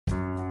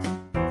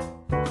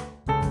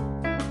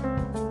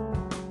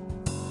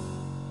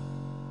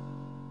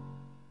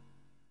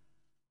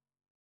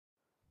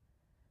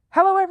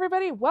Hello,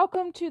 everybody.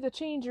 Welcome to the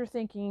Change Your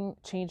Thinking,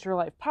 Change Your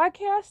Life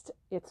podcast.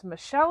 It's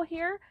Michelle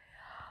here.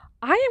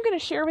 I am going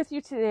to share with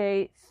you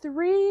today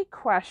 3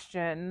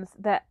 questions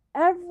that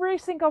every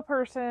single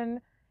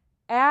person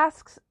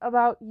asks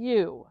about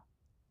you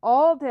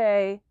all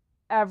day,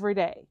 every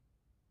day.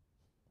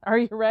 Are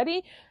you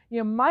ready?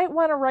 You might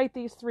want to write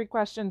these 3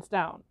 questions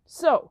down.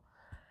 So,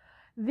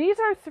 these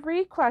are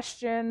 3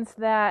 questions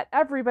that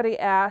everybody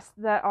asks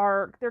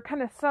they're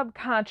kind of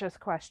subconscious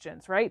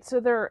questions, right? So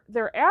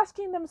they're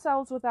asking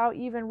themselves without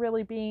even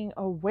really being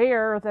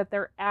aware that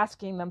they're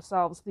asking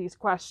themselves these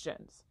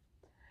questions.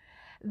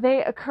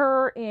 They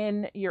occur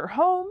in your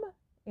home,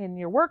 in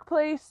your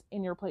workplace,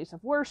 in your place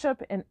of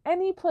worship, in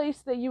any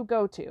place that you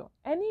go to,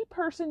 any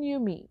person you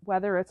meet,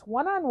 whether it's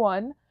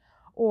one-on-one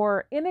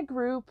or in a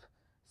group,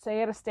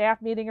 say at a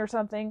staff meeting or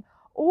something,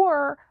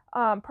 or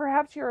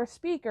perhaps you're a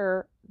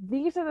speaker.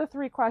 These are the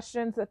 3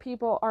 questions that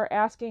people are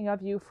asking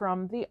of you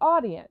from the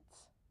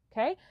audience,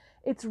 okay?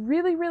 It's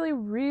really, really,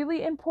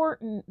 really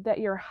important that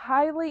you're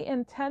highly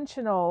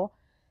intentional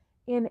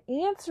in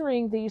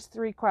answering these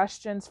 3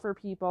 questions for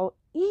people,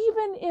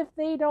 even if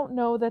they don't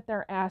know that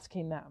they're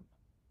asking them.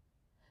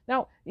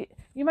 Now,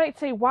 you might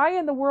say, why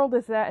in the world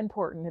is that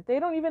important? If they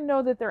don't even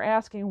know that they're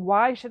asking,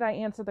 why should I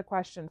answer the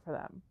question for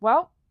them?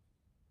 Well,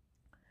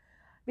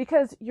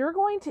 because you're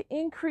going to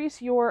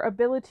increase your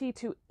ability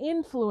to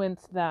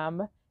influence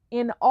them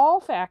in all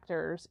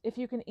factors if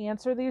you can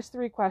answer these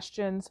 3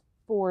 questions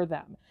for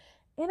them.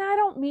 And I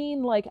don't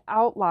mean like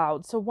out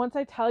loud. So once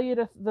I tell you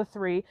the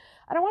 3,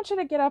 I don't want you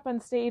to get up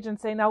on stage and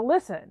say, now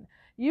listen,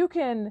 you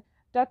can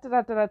da da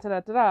da da da da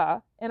da da,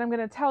 and I'm going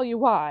to tell you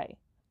why.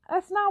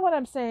 That's not what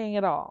I'm saying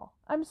at all.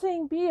 I'm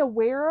saying be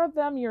aware of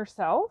them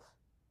yourself.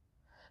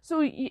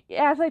 So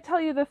as I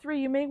tell you the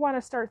 3, you may want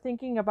to start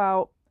thinking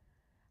about,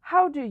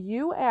 how do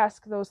you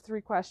ask those 3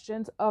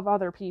 questions of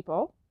other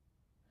people?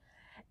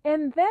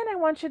 And then I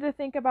want you to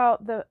think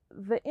about the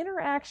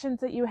interactions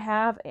that you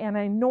have on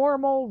a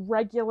normal,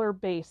 regular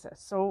basis,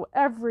 so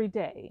every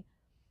day.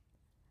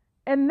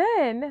 And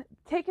then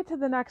take it to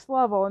the next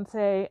level and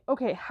say,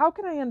 okay, how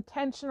can I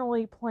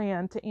intentionally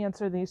plan to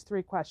answer these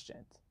 3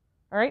 questions?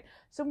 All right,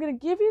 so I'm going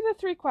to give you the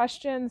 3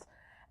 questions,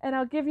 and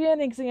I'll give you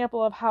an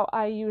example of how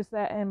I use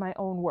that in my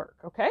own work,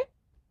 okay?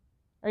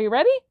 Are you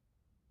ready?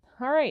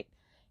 All right.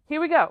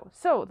 Here we go.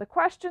 So the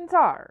questions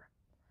are,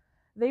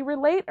 they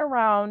relate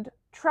around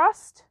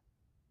trust,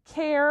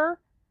 care.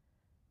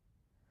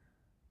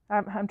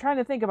 I'm trying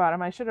to think about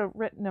them. I should have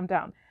written them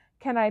down.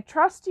 Can I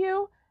trust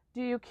you?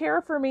 Do you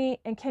care for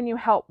me? And can you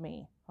help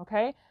me?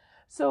 Okay.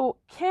 So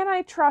can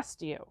I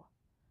trust you?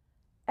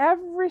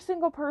 Every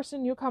single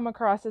person you come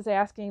across is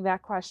asking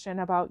that question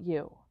about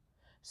you.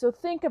 So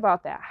think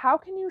about that. How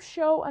can you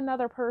show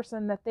another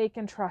person that they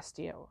can trust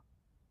you?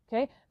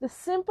 Okay. The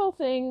simple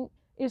thing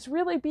is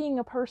really being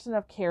a person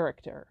of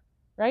character,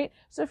 right?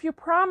 So if you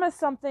promise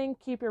something,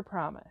 keep your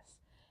promise.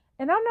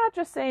 And I'm not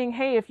just saying,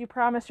 hey, if you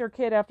promise your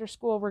kid after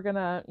school, we're going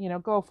to,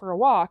 go for a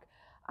walk.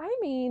 I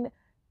mean,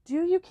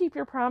 do you keep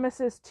your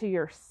promises to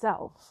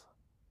yourself?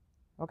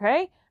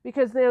 Okay?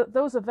 Because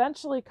those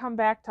eventually come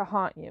back to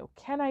haunt you.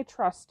 Can I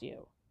trust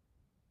you?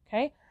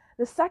 Okay?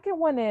 The second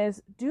one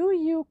is, do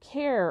you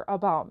care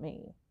about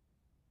me?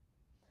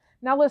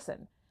 Now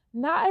listen,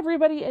 not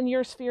everybody in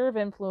your sphere of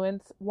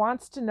influence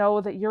wants to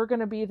know that you're going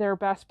to be their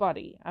best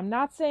buddy. I'm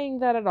not saying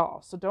that at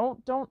all. So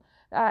don't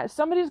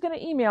somebody's going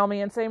to email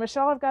me and say,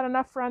 Michelle, I've got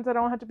enough friends. I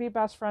don't have to be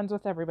best friends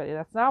with everybody.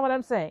 That's not what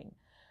I'm saying.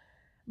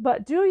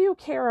 But do you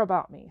care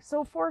about me?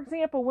 So for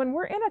example, when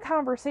we're in a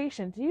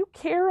conversation, do you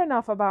care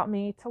enough about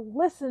me to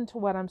listen to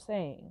what I'm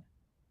saying?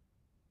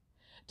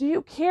 Do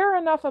you care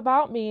enough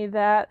about me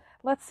that,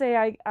 let's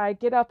say I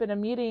get up in a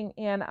meeting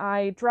and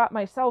I drop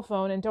my cell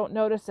phone and don't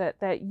notice it,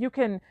 that you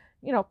can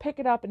pick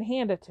it up and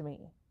hand it to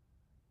me.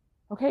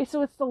 Okay,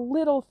 so it's the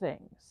little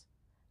things.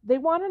 They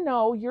want to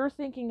know you're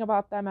thinking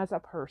about them as a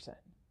person.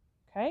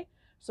 Okay,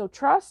 so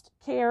trust,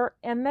 care,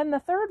 and then the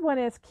third one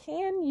is,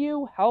 can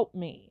you help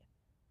me?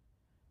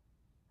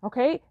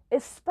 Okay,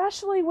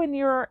 especially when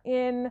you're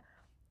in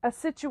a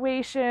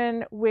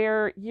situation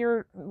where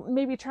you're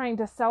maybe trying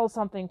to sell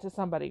something to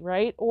somebody,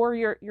 right? Or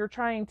you're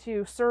trying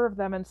to serve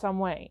them in some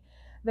way.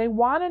 They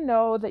want to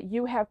know that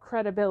you have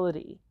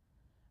credibility.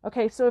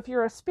 Okay, so if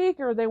you're a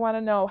speaker, they want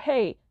to know,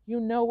 hey, you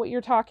know what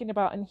you're talking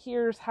about, and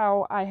here's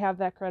how I have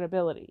that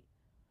credibility.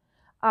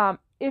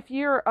 If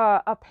you're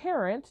a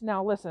parent,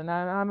 now listen,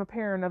 I'm a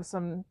parent of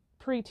some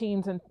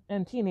preteens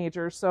and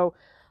teenagers, so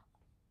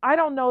I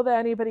don't know that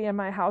anybody in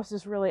my house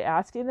is really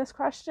asking this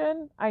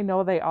question. I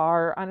know they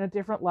are on a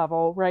different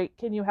level, right?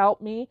 Can you help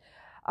me?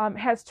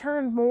 Has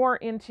turned more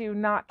into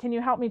not, can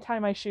you help me tie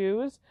my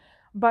shoes?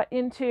 But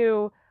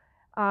into,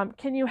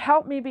 can you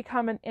help me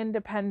become an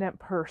independent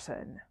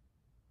person?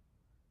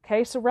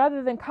 Okay, so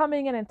rather than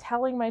coming in and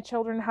telling my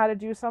children how to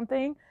do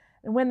something,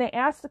 and when they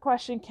ask the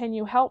question, can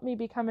you help me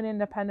become an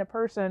independent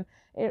person,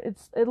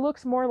 it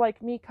looks more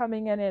like me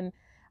coming in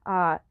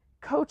and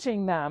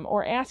coaching them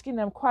or asking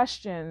them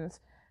questions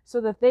so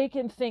that they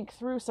can think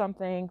through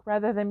something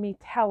rather than me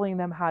telling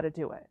them how to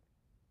do it.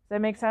 Does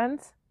that make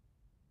sense?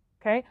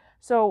 Okay,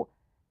 So,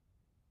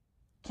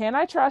 can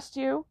I trust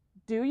you?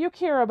 Do you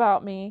care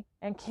about me?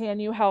 And can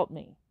you help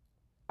me?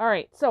 All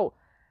right, so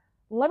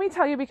let me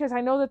tell you, because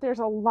I know that there's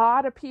a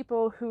lot of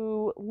people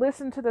who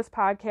listen to this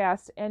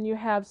podcast and you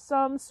have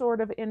some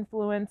sort of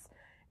influence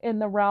in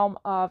the realm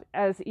of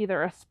as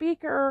either a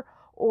speaker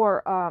or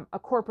a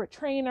corporate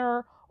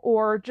trainer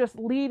or just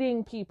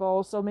leading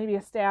people. So maybe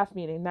a staff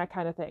meeting, that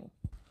kind of thing.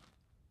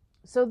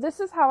 So this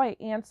is how I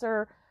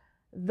answer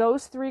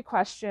those 3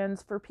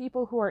 questions for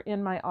people who are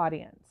in my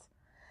audience.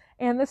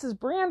 And this is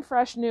brand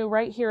fresh new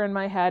right here in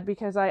my head,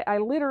 because I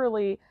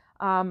literally,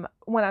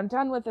 when I'm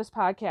done with this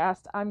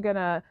podcast, I'm going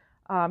to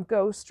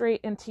go straight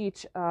and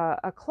teach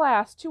a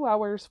class, 2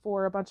 hours,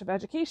 for a bunch of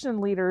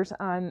education leaders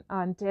on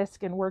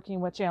DISC and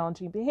working with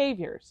challenging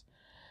behaviors.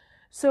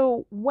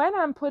 So when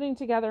I'm putting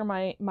together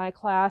my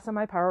class and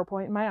my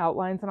PowerPoint and my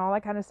outlines and all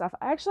that kind of stuff,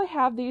 I actually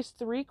have these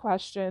 3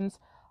 questions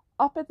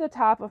up at the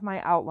top of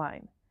my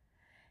outline.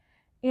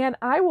 And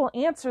I will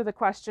answer the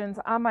questions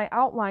on my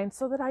outline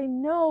so that I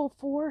know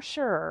for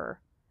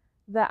sure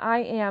that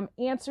I am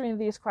answering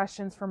these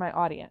questions for my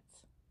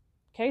audience.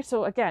 Okay,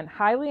 so again,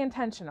 highly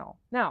intentional.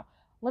 Now,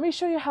 let me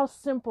show you how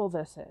simple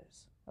this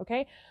is.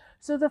 Okay,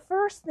 so the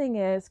first thing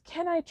is,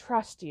 can I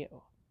trust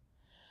you?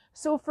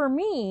 So for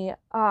me,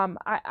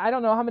 I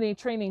don't know how many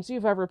trainings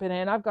you've ever been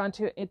in. I've gone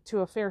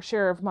to a fair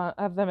share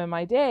of them in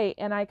my day.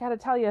 And I got to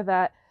tell you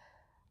that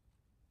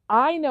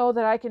I know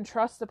that I can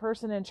trust the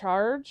person in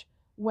charge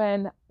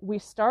when we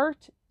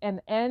start and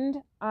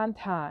end on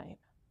time.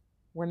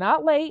 We're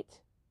not late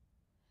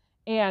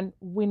and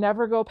we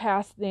never go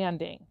past the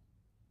ending.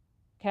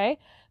 Okay,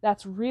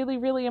 that's really,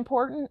 really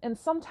important. And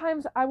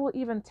sometimes I will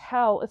even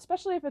tell,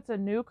 especially if it's a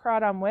new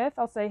crowd I'm with,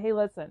 I'll say, hey,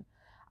 listen,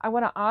 I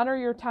want to honor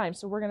your time,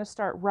 so we're going to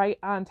start right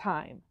on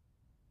time.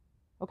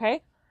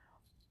 Okay,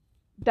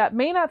 that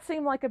may not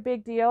seem like a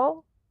big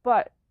deal,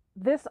 but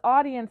this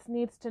audience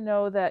needs to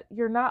know that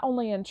you're not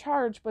only in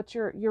charge, but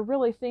you're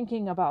really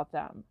thinking about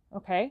them.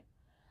 Okay,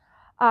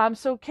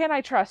 so can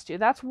I trust you?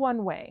 That's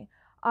one way.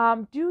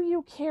 Do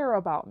you care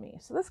about me?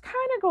 So this kind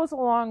of goes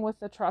along with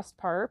the trust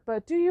part,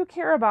 but do you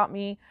care about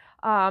me?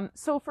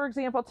 So for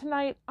example,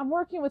 tonight I'm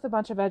working with a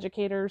bunch of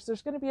educators.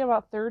 There's going to be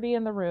about 30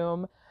 in the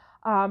room.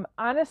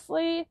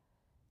 Honestly,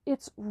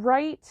 it's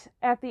right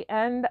at the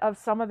end of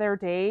some of their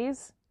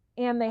days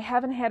and they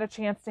haven't had a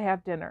chance to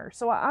have dinner.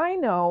 So I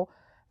know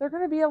they're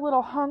going to be a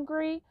little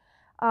hungry.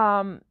 So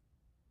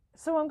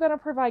I'm going to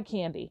provide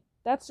candy.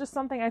 That's just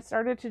something I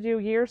started to do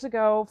years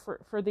ago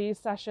for these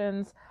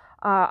sessions.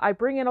 I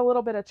bring in a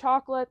little bit of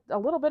chocolate, a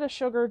little bit of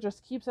sugar,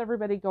 just keeps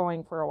everybody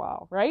going for a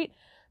while, right?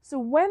 So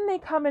when they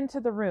come into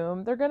the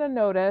room, they're going to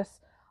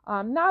notice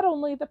not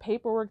only the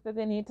paperwork that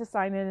they need to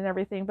sign in and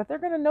everything, but they're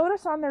going to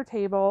notice on their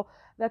table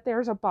that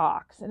there's a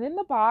box. And in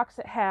the box,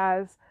 it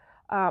has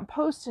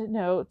Post-it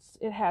notes,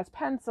 it has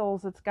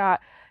pencils, it's got,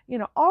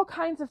 all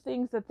kinds of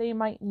things that they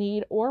might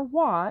need or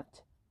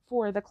want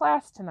for the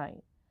class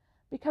tonight.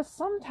 Because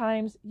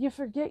sometimes you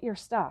forget your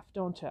stuff,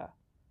 don't you?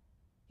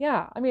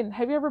 Yeah, I mean,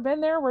 have you ever been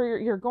there where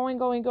you're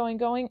going,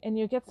 and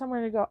you get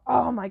somewhere and you go,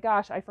 oh my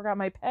gosh, I forgot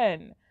my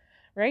pen,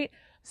 right?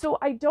 So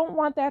I don't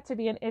want that to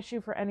be an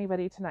issue for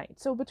anybody tonight.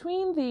 So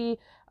between the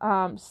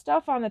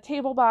stuff on the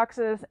table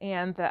boxes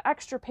and the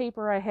extra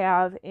paper I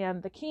have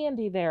and the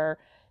candy there,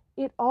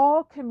 it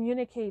all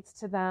communicates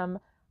to them,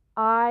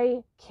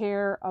 I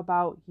care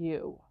about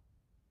you.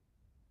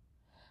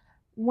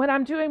 When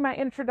I'm doing my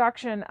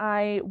introduction,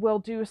 I will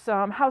do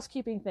some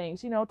housekeeping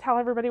things, tell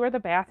everybody where the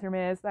bathroom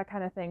is, that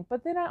kind of thing.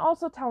 But then I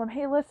also tell them,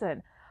 hey,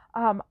 listen,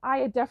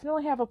 I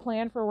definitely have a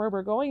plan for where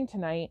we're going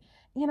tonight,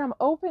 and I'm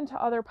open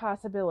to other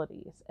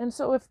possibilities. And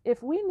so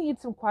if we need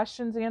some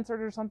questions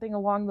answered or something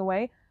along the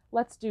way,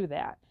 let's do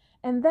that.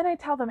 And then I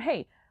tell them,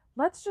 hey,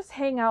 let's just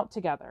hang out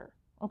together,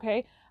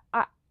 okay?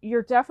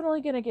 You're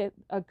definitely going to get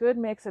a good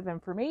mix of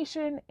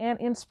information and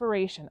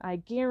inspiration. I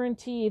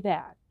guarantee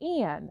that.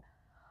 And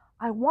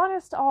I want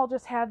us to all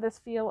just have this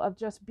feel of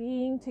just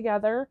being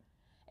together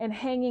and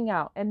hanging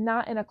out and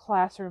not in a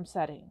classroom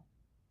setting.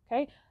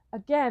 Okay?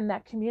 Again,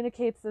 that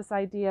communicates this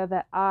idea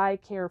that I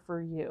care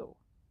for you.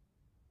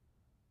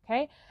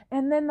 Okay?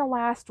 And then the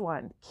last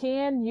one,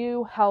 can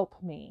you help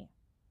me?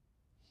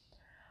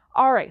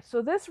 All right,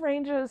 so this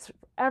ranges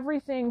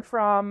everything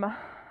from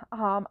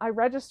I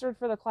registered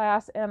for the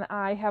class and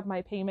I have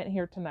my payment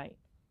here tonight.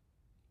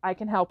 I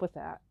can help with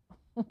that.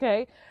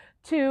 Okay?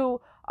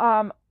 To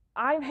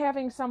I'm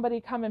having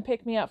somebody come and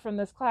pick me up from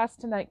this class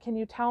tonight. Can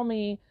you tell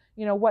me,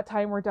 what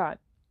time we're done?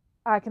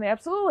 I can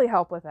absolutely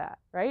help with that,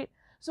 right?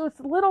 So it's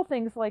little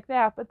things like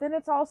that, but then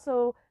it's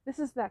also, this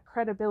is that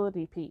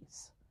credibility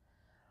piece.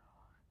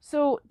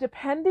 So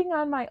depending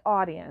on my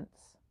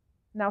audience,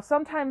 now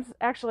sometimes,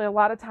 actually a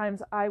lot of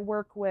times I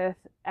work with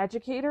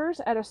educators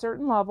at a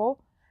certain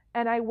level,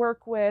 and I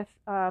work with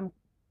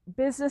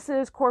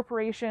businesses,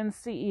 corporations,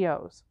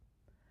 CEOs.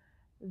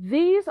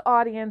 These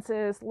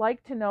audiences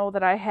like to know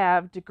that I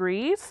have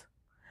degrees.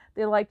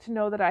 They like to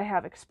know that I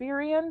have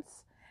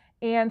experience.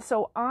 And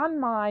so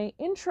on my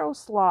intro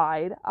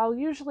slide, I'll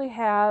usually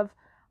have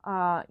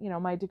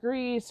my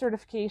degrees,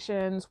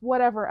 certifications,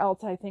 whatever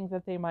else I think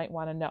that they might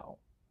want to know.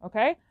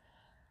 Okay?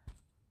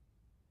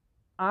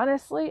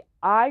 Honestly,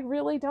 I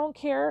really don't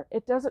care.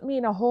 It doesn't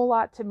mean a whole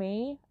lot to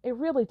me. It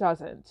really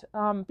doesn't,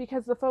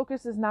 because the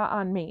focus is not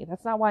on me.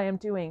 That's not why I'm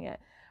doing it.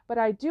 But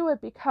I do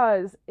it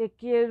because it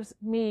gives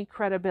me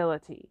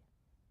credibility.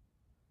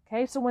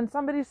 Okay, so when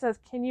somebody says,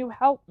 "Can you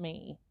help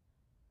me?"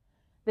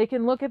 they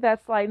can look at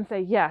that slide and say,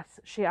 yes,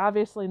 she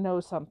obviously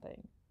knows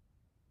something.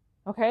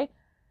 Okay?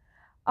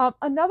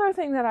 Another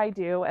thing that I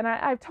do, and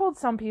I've told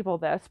some people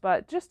this,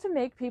 but just to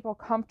make people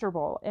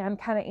comfortable and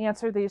kind of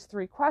answer these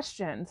 3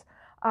 questions,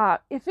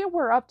 if it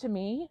were up to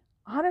me,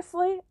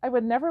 honestly, I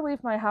would never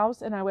leave my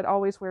house and I would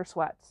always wear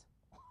sweats.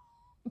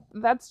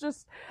 That's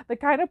just the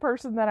kind of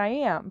person that I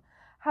am.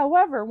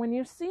 However, when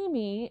you see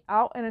me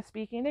out in a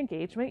speaking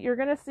engagement, you're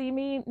going to see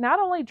me not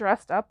only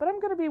dressed up, but I'm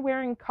going to be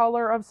wearing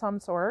color of some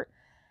sort.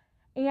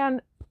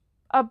 And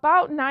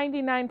about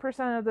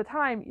 99% of the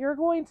time, you're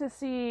going to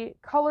see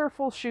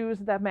colorful shoes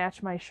that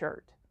match my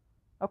shirt.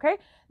 Okay?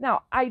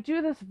 Now, I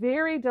do this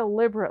very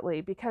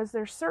deliberately because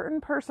there's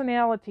certain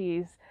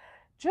personalities,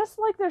 just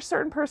like there's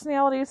certain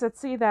personalities that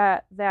see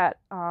that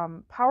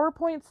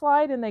PowerPoint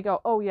slide and they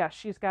go, oh yeah,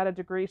 she's got a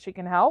degree, she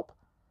can help.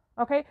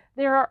 Okay?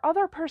 There are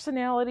other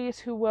personalities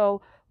who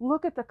will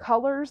look at the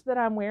colors that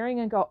I'm wearing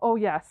and go, oh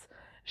yes,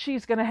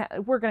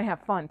 we're gonna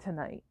have fun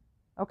tonight.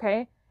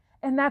 Okay?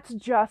 And that's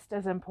just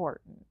as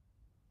important.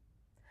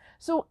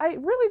 So I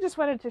really just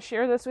wanted to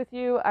share this with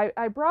you.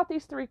 I brought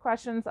these 3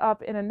 questions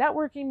up in a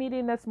networking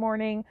meeting this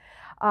morning.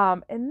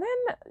 And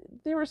then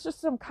there was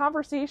just some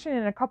conversation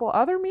in a couple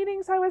other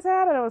meetings I was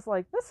at. And I was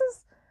like, this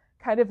is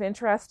kind of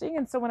interesting.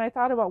 And so when I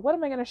thought about what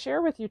am I going to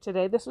share with you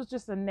today, this was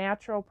just a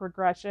natural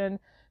progression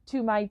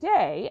to my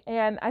day.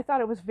 And I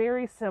thought it was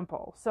very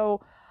simple.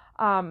 So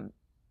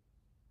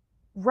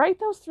write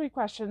those 3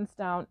 questions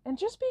down and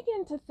just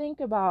begin to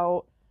think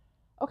about,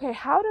 okay,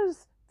 how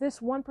does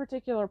this one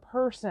particular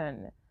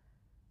person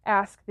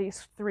ask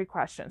these 3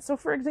 questions? So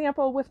for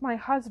example, with my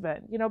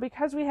husband,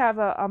 because we have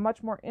a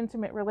much more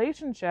intimate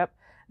relationship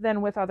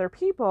than with other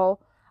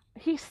people,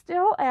 he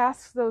still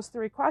asks those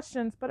 3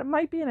 questions, but it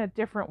might be in a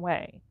different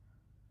way.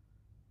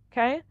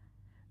 Okay?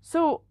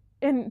 So,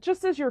 and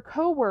just as your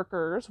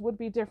coworkers would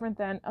be different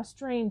than a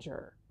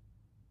stranger.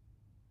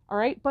 All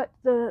right? But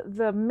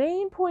the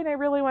main point I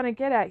really want to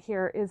get at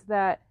here is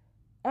that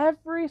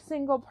every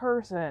single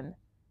person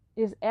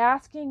is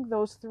asking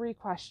those 3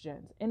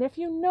 questions. And if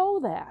you know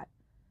that,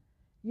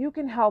 you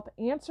can help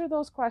answer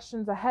those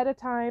questions ahead of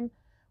time,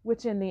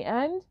 which in the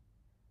end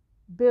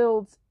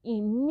builds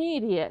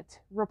immediate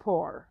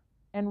rapport.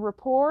 And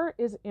rapport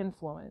is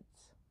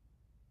influence.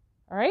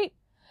 All right?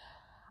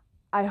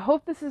 I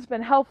hope this has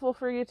been helpful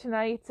for you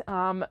tonight.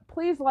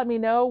 Please let me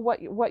know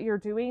what you're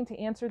doing to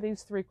answer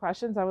these 3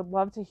 questions. I would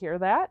love to hear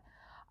that.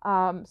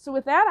 So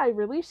with that, I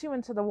release you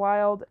into the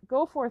wild.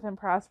 Go forth and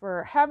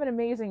prosper. Have an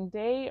amazing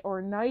day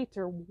or night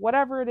or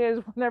whatever it is,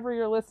 whenever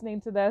you're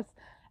listening to this,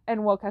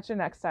 and we'll catch you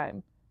next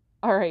time.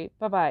 All right.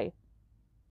 Bye-bye.